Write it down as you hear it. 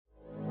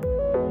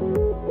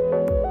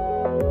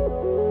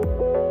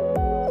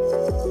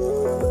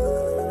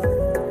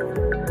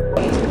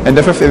In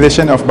the 5th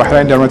edition of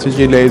Bahrain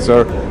Dermatology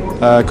Laser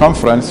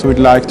Conference, we'd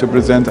like to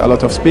present a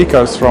lot of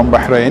speakers from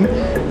Bahrain,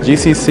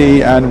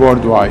 GCC and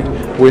worldwide.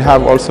 We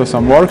have also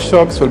some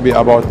workshops will be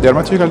about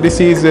dermatological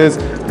diseases,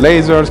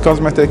 lasers,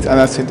 cosmetics and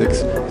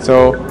aesthetics.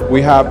 So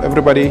we have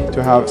everybody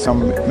to have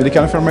some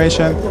medical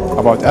information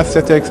about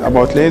aesthetics,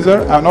 about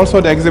laser, and also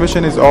the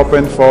exhibition is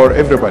open for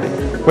everybody.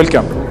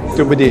 Welcome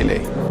to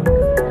BDLA.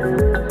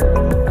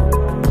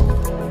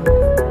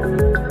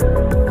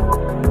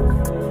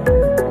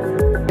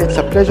 It's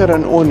a pleasure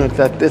and honor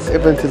that this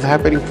event is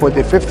happening for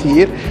the 5th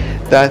year,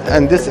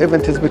 and this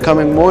event is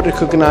becoming more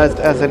recognized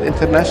as an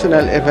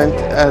international event,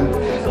 and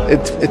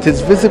it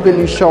is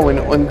visibly shown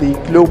on the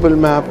global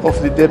map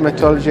of the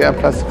dermatology and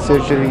plastic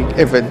surgery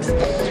events.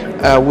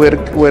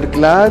 We're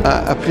glad,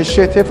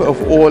 appreciative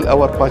of all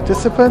our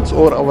participants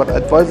or our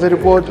advisory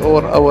board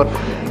or our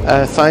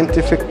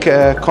scientific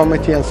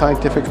committee and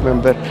scientific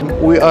member.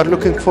 We are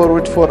looking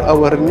forward for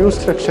our new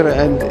structure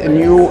and a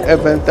new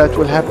event that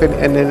will happen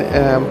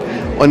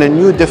on a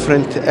new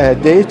different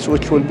date,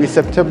 which will be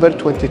September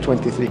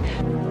 2023.